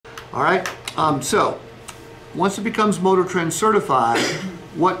All right, so once it becomes MotorTrend certified,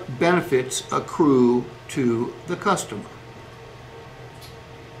 what benefits accrue to the customer?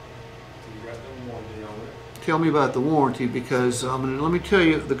 You got the warranty on it. Tell me about the warranty, because let me tell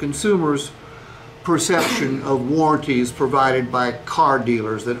you, the consumer's perception of warranties provided by car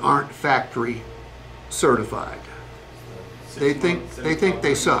dealers that aren't factory certified. They think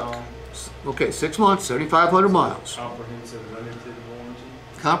they suck. Okay, 6 months, 7,500 miles. Comprehensive limited warranty.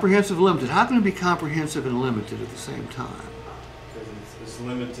 Comprehensive limited. How can it be comprehensive and limited at the same time? Because it's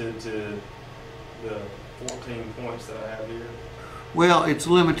limited to the 14 points that I have here. Well, it's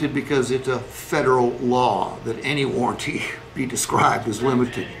limited because it's a federal law that any warranty be described as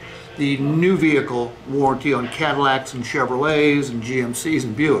limited. The new vehicle warranty on Cadillacs and Chevrolets and GMCs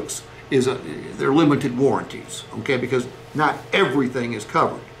and Buicks they're limited warranties, okay, because not everything is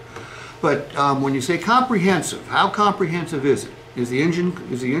covered. But when you say comprehensive, how comprehensive is it? Is the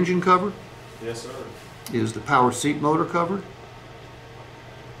engine covered? Yes, sir. Is the power seat motor covered?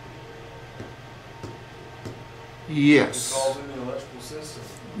 Yes. It falls in the electrical system.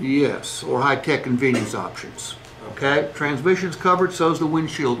 Yes, or high-tech convenience options. Okay, transmission's covered, so's the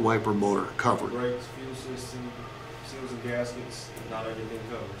windshield wiper motor covered. Brakes, fuel system, seals and gaskets, not everything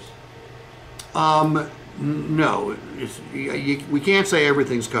covers. No, we can't say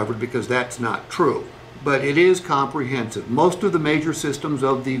everything's covered because that's not true. But it is comprehensive. Most of the major systems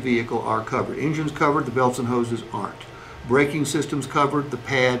of the vehicle are covered. Engine's covered, the belts and hoses aren't. Braking system's covered, the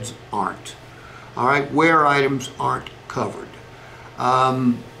pads aren't. All right, wear items aren't covered.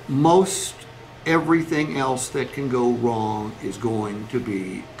 Most everything else that can go wrong is going to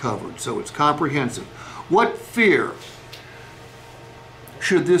be covered. So it's comprehensive. What fear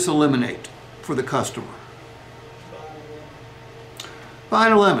should this eliminate for the customer?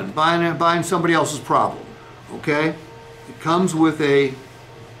 Buying a lemon, buying somebody else's problem, okay? It comes with a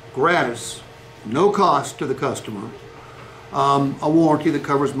gratis, no cost to the customer, a warranty that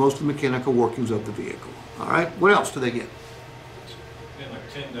covers most of the mechanical workings of the vehicle. All right, what else do they get? Then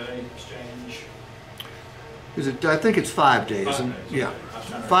like 10-day exchange. Is it? I think it's 5 days. 5 days, Yeah,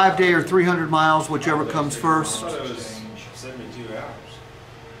 okay. 5 day or 300 miles, whichever comes first. I thought it was 72 hours.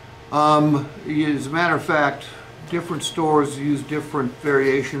 As a matter of fact, different stores use different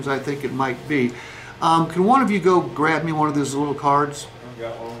variations. I think it might be. Can one of you go grab me one of those little cards? I've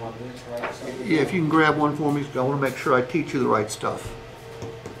got one on my bench right outside. Yeah, if you can grab one for me. I want to make sure I teach you the right stuff.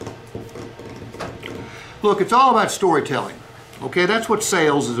 Look, it's all about storytelling. Okay, that's what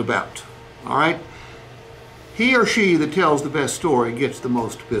sales is about. All right? He or she that tells the best story gets the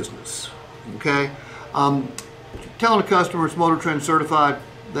most business. Okay? Telling a customer it's MotorTrend certified,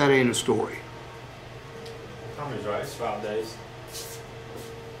 that ain't a story. Tommy's right, it's 5 days.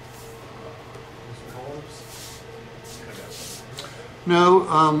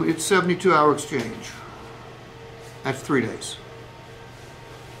 No, it's 72-hour exchange. That's 3 days.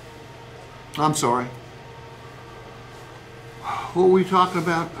 I'm sorry. What were we talking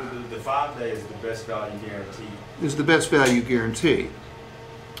about? The 5 days is the best value guarantee. Is the best value guarantee.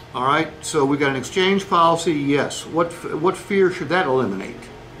 All right, so we got an exchange policy, yes. What fear should that eliminate?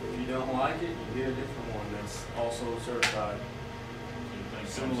 If you don't like it, you get a different one that's also certified.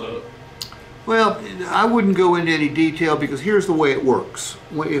 Similar. Well, I wouldn't go into any detail because here's the way it works.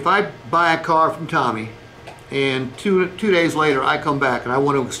 If I buy a car from Tommy and two days later I come back and I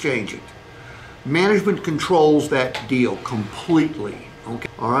want to exchange it, management controls that deal completely, okay?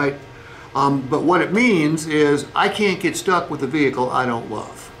 All right? But what it means is I can't get stuck with a vehicle I don't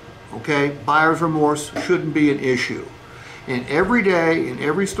love, okay? Buyer's remorse shouldn't be an issue. And every day in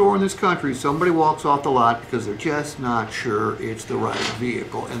every store in this country, somebody walks off the lot because they're just not sure it's the right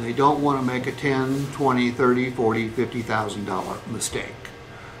vehicle and they don't want to make a $10, $20, $30, $40, $50,000 mistake.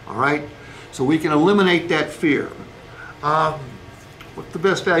 All right? So we can eliminate that fear. What's the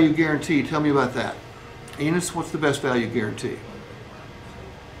best value guarantee? Tell me about that. Enos, what's the best value guarantee?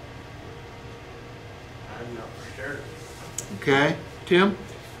 I'm not for sure. Okay. Tim?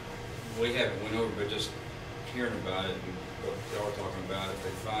 We haven't went over, but just hearing about it and what y'all are talking about, if they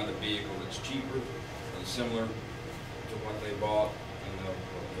find a vehicle that's cheaper and similar to what they bought, and they'll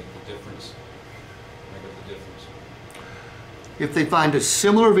make the difference. Make up the difference. If they find a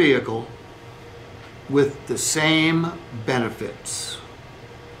similar vehicle with the same benefits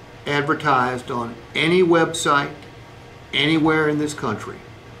advertised on any website anywhere in this country,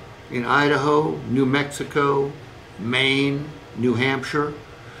 in Idaho, New Mexico, Maine, New Hampshire,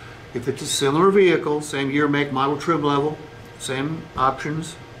 if it's a similar vehicle, same year, make, model, trim level, same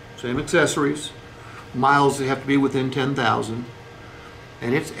options, same accessories, miles that have to be within 10,000,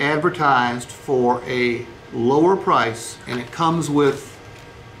 and it's advertised for a lower price and it comes with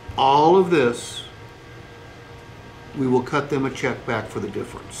all of this, we will cut them a check back for the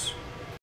difference.